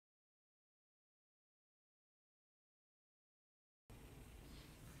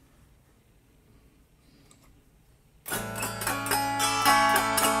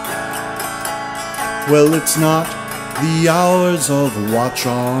Well, it's not the hours of watch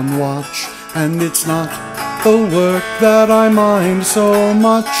on watch, and it's not the work that I mind so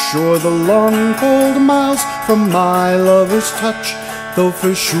much, or the long cold miles from my lover's touch, though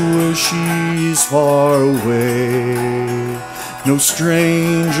for sure she's far away. No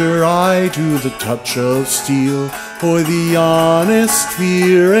stranger I to the touch of steel, or the honest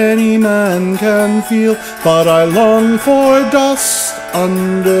fear any man can feel, but I long for dust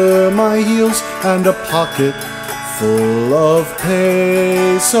under my heels and a pocket full of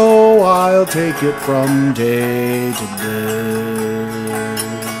pay, so I'll take it from day to day.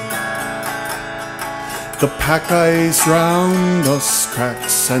 The pack ice round us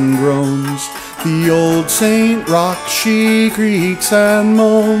cracks and groans, the old St. Rock she creaks and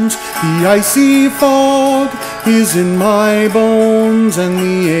moans, the icy fog is in my bones, and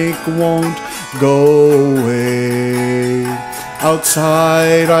the ache won't go away.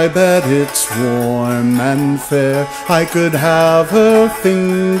 Outside I bet it's warm and fair, I could have her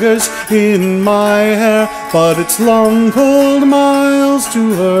fingers in my hair, but it's long cold miles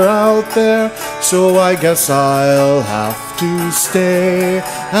to her out there, so I guess I'll have to stay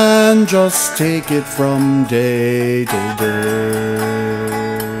and just take it from day to day.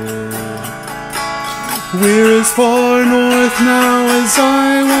 We're as far north now as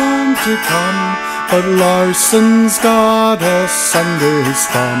I want to come, but Larson's got us under his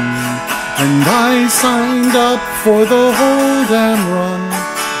thumb, and I signed up for the whole damn run.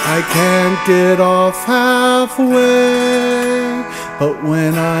 I can't get off halfway, but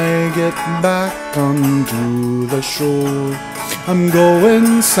when I get back onto the shore, I'm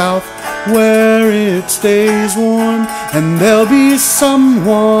going south where it stays warm, and there'll be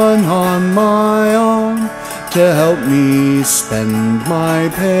someone on my arm to help me spend my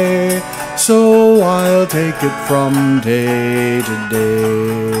pay, so I'll take it from day to day.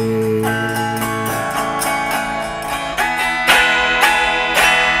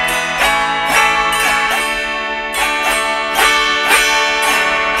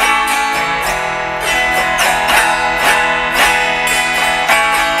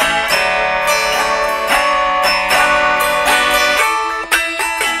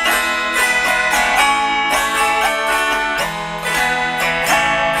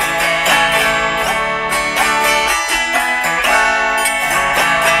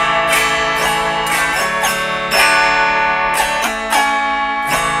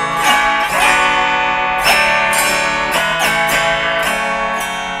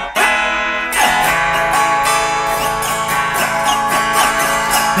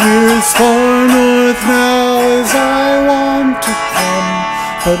 We're as far north now as I want to come,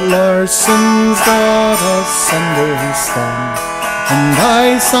 but Larson's got us under his thumb, and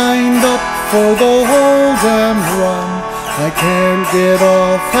I signed up for the whole damn run. I can't get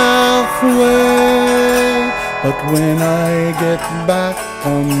off halfway, but when I get back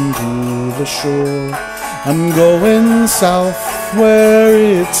onto the shore, I'm going south where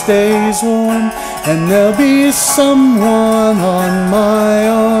it stays warm, and there'll be someone on my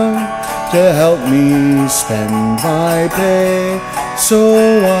arm to help me spend my pay, so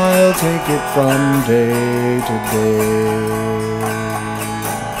I'll take it from day to day.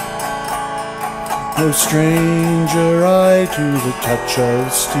 No stranger I to the touch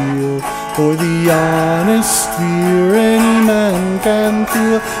of steel, or the honest fear any man can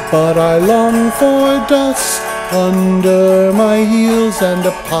feel, but I long for dust under my heels and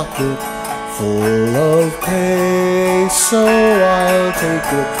a pocket full of pay, so I'll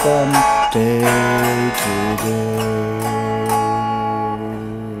take it from day to day.